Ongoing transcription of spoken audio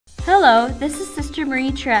Hello, this is Sister Marie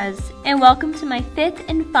Thérèse, and welcome to my fifth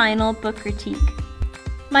and final book critique.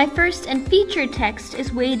 My first and featured text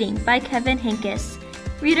is Waiting by Kevin Hinkes.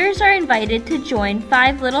 Readers are invited to join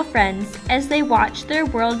 5 little friends as they watch their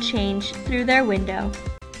world change through their window.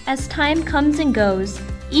 As time comes and goes,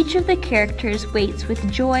 each of the characters waits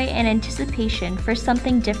with joy and anticipation for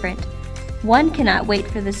something different. One cannot wait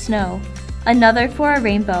for the snow, another for a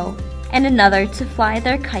rainbow, and another to fly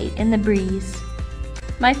their kite in the breeze.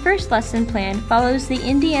 My first lesson plan follows the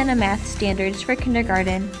Indiana math standards for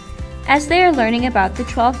kindergarten. As they are learning about the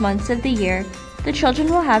 12 months of the year, the children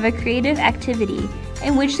will have a creative activity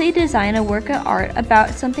in which they design a work of art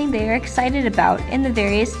about something they are excited about in the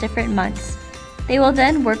various different months. They will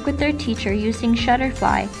then work with their teacher using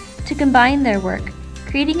Shutterfly to combine their work,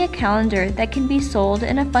 creating a calendar that can be sold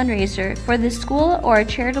in a fundraiser for the school or a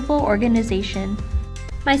charitable organization.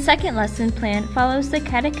 My second lesson plan follows the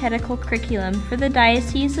catechetical curriculum for the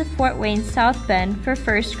Diocese of Fort Wayne South Bend for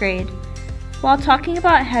first grade. While talking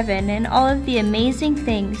about heaven and all of the amazing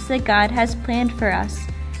things that God has planned for us,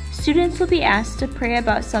 students will be asked to pray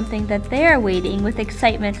about something that they are waiting with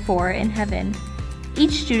excitement for in heaven.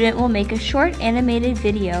 Each student will make a short animated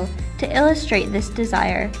video to illustrate this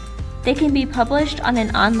desire. They can be published on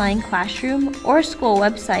an online classroom or school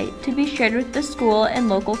website to be shared with the school and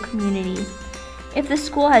local community. If the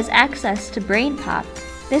school has access to BrainPop,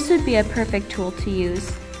 this would be a perfect tool to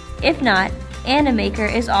use. If not,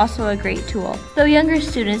 Animaker is also a great tool, though younger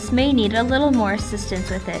students may need a little more assistance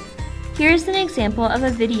with it. Here's an example of a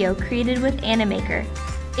video created with Animaker.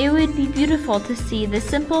 It would be beautiful to see the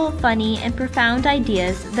simple, funny, and profound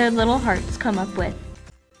ideas their little hearts come up with.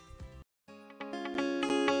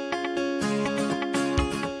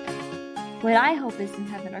 What I hope is in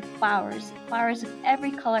heaven are flowers, flowers of every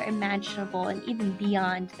color imaginable and even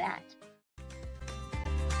beyond that.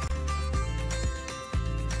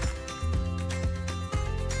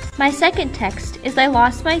 My second text is I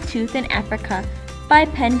Lost My Tooth in Africa by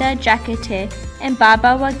Penda Jakite and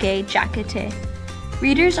Baba Wage Jakite.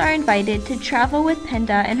 Readers are invited to travel with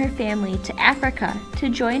Penda and her family to Africa to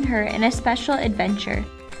join her in a special adventure.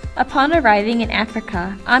 Upon arriving in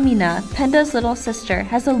Africa, Amina, Penda's little sister,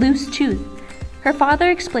 has a loose tooth. Her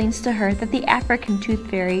father explains to her that the African tooth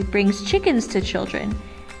fairy brings chickens to children.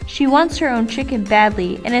 She wants her own chicken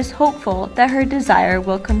badly and is hopeful that her desire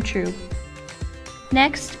will come true.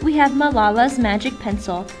 Next, we have Malala's Magic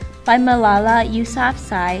Pencil by Malala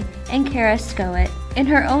Yousafzai and Kara Scoett. In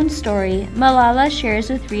her own story, Malala shares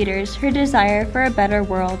with readers her desire for a better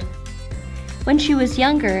world. When she was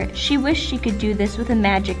younger, she wished she could do this with a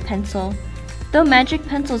magic pencil. Though magic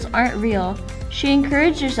pencils aren't real, she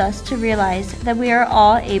encourages us to realize that we are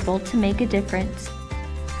all able to make a difference.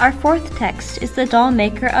 Our fourth text is The Doll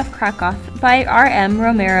Maker of Krakow by R.M.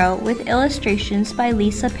 Romero with illustrations by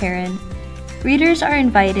Lisa Perrin. Readers are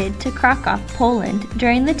invited to Krakow, Poland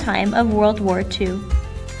during the time of World War II.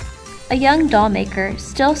 A young doll maker,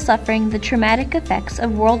 still suffering the traumatic effects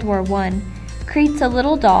of World War I, creates a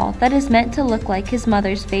little doll that is meant to look like his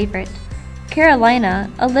mother's favorite. Carolina,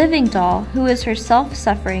 a living doll who is herself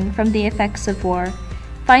suffering from the effects of war,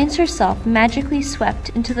 finds herself magically swept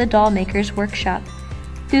into the doll maker's workshop.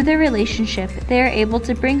 Through their relationship, they are able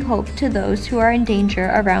to bring hope to those who are in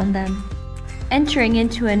danger around them. Entering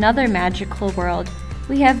into another magical world,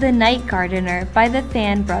 we have The Night Gardener by the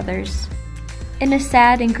Fan Brothers. In a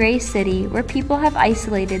sad and gray city where people have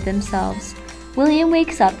isolated themselves, William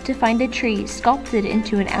wakes up to find a tree sculpted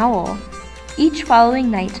into an owl. Each following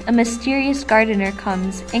night, a mysterious gardener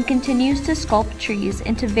comes and continues to sculpt trees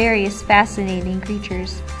into various fascinating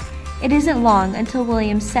creatures. It isn't long until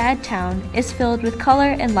William's sad town is filled with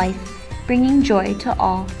color and life, bringing joy to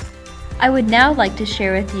all. I would now like to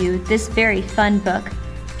share with you this very fun book,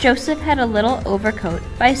 Joseph Had a Little Overcoat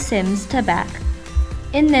by Sims Tabak.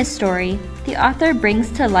 In this story, the author brings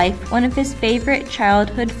to life one of his favorite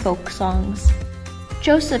childhood folk songs.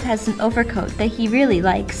 Joseph has an overcoat that he really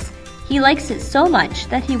likes. He likes it so much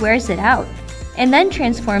that he wears it out, and then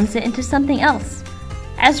transforms it into something else.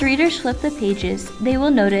 As readers flip the pages, they will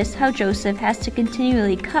notice how Joseph has to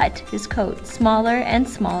continually cut his coat smaller and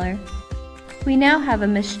smaller. We now have a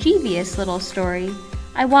mischievous little story,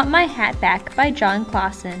 I Want My Hat Back by John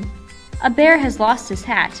Clausen. A bear has lost his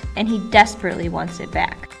hat, and he desperately wants it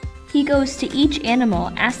back. He goes to each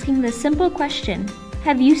animal asking the simple question,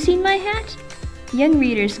 "Have you seen my hat?" Young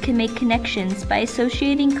readers can make connections by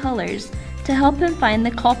associating colors to help him find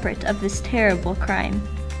the culprit of this terrible crime.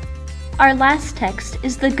 Our last text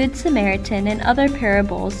is The Good Samaritan and Other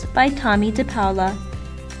Parables by Tommy DePaula.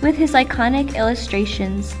 With his iconic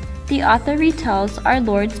illustrations, the author retells our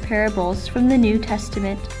Lord's parables from the New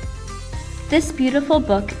Testament. This beautiful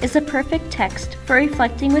book is a perfect text for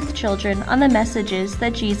reflecting with children on the messages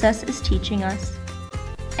that Jesus is teaching us.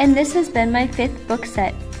 And this has been my 5th book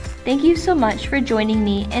set. Thank you so much for joining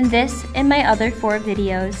me in this and my other 4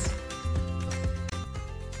 videos.